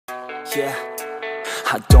yeah.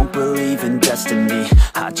 I don't believe in destiny,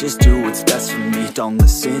 I just do what's best for me. Don't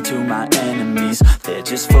listen to my enemies, they're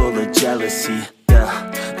just full of jealousy.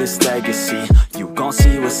 Yeah, this legacy, you gon'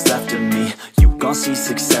 see what's left of me. You gon' see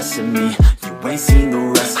success in me, you ain't seen the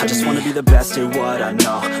rest of me. I just wanna be the best at what I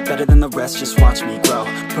know, better than the rest, just watch me grow.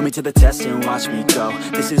 Put me to the test and watch me go.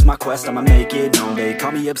 This is my quest, I'ma make it known. They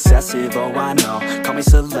call me obsessive, oh I know. Call me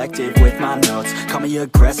selective with my notes, call me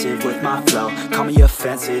aggressive with my flow. Call me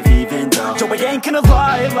offensive even though Joe, I ain't gonna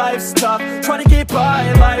lie, life's tough. Try to get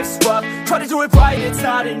by, life's rough. Try to do it right, it's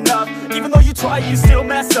not enough. Even though you try, you still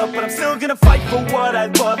mess up. But I'm still gonna fight for what I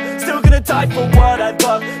love, still gonna die for what I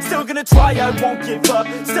love. Still gonna try, I won't give up.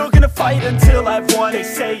 Still gonna fight until I've won. They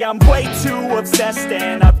say I'm way too obsessed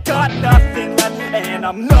and I've got nothing left, and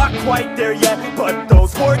I'm not quite there yet, but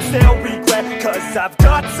those words they'll regret. Cause I've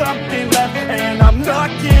got something left and I'm not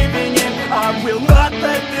giving in. I will not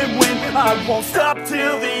let them win, I won't stop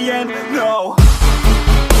till the end, no.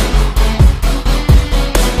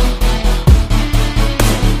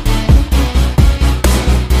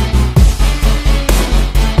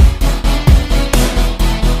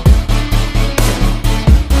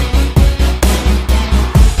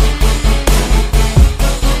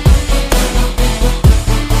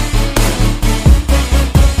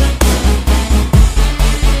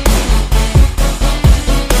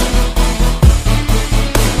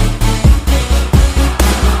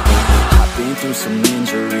 Some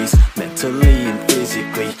injuries, mentally and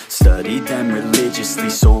physically. Studied them religiously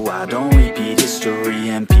so I don't repeat history.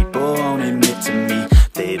 And people won't admit to me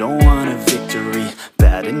they don't want a victory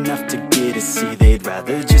bad enough to get a C. They'd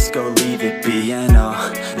rather just go leave it be. And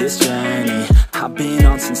oh, this journey I've been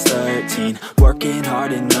on since 13, working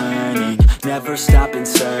hard and learning, never stopping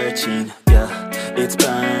searching. Yeah, it's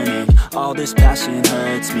burning, all this passion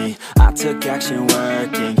hurts me. I took action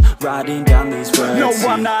working, writing down these words. No,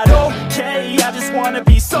 I'm not okay, I just wanna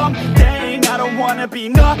be something. I don't wanna be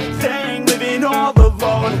nothing, living all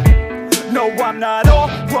alone. No, I'm not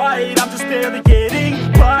alright, I'm just barely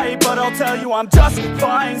getting by. But I'll tell you I'm just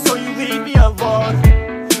fine, so you leave me alone.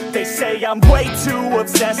 They say I'm way too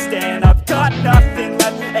obsessed and I've got nothing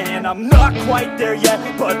left, and I'm not quite there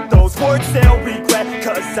yet, but those words they'll regret.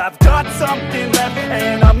 Cause I've got something left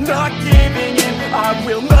and I'm not giving in. I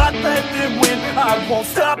will not let them win, I won't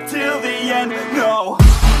stop till the end, no.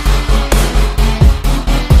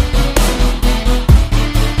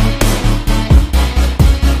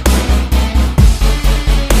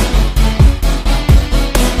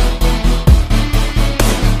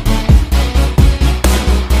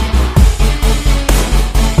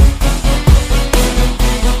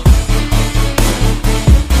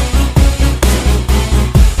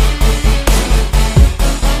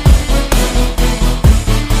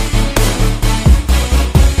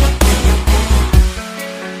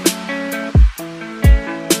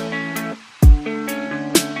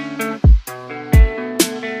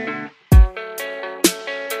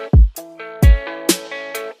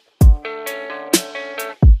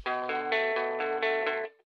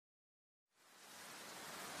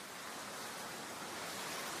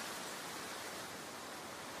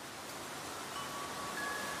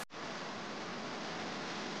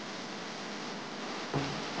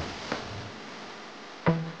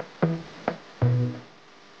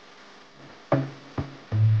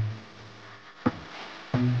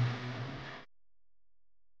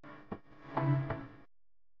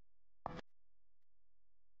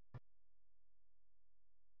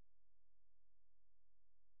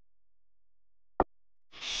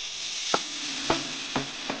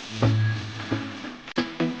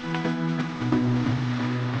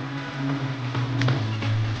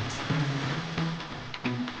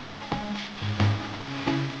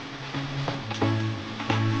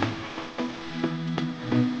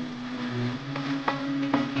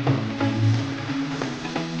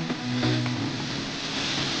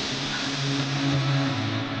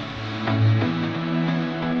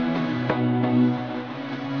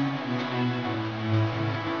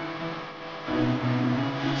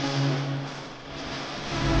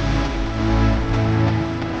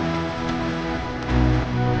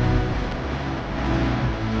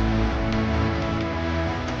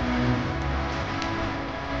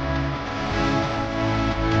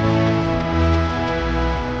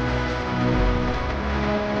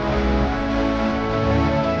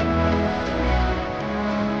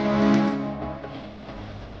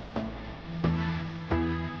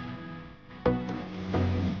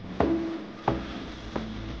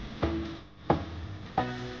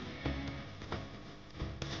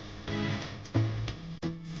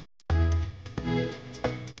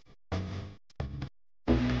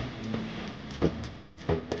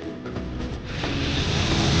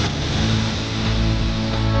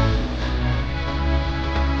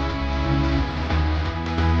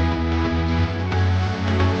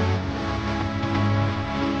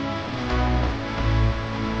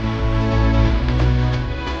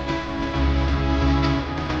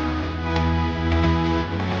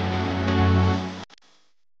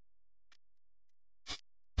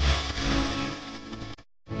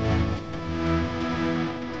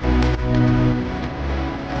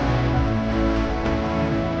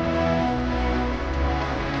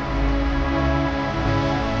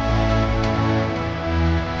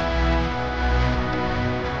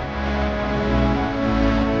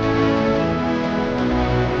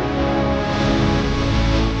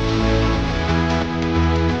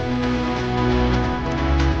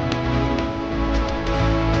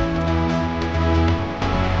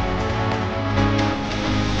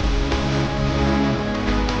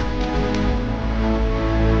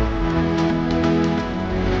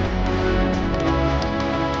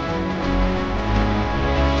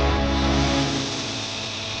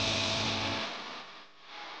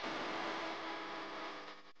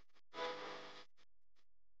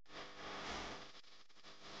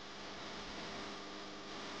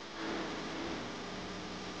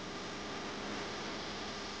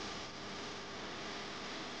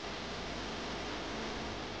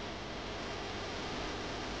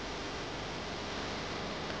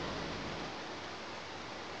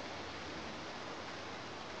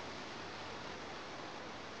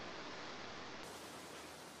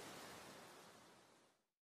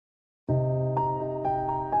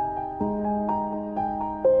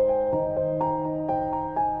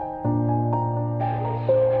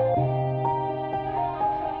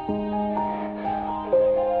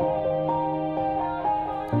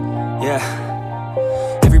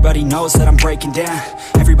 knows that I'm breaking down.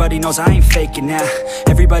 Everybody knows I ain't faking now.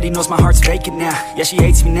 Everybody knows my heart's vacant now. Yeah, she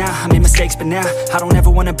hates me now, I made mistakes but now I don't ever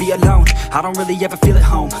wanna be alone. I don't really ever feel at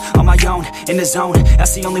home. On my own, in the zone,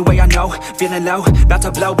 that's the only way I know. Feeling low, about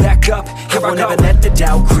to blow back up. Here I won't ever let the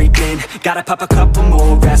doubt creep in. Gotta pop a couple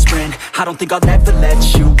more aspirin. I don't think I'll ever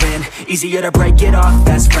let you in. Easier to break it off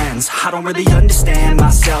best friends. I don't really understand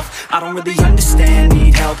myself. I don't really understand,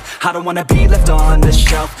 need help. I don't wanna be left on the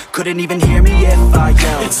shelf. Couldn't even hear me if I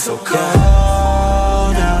yelled. It's so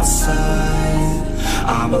cold outside,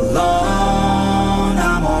 I'm alone,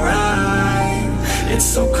 I'm alright. It's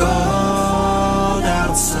so cold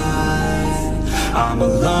outside, I'm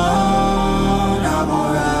alone.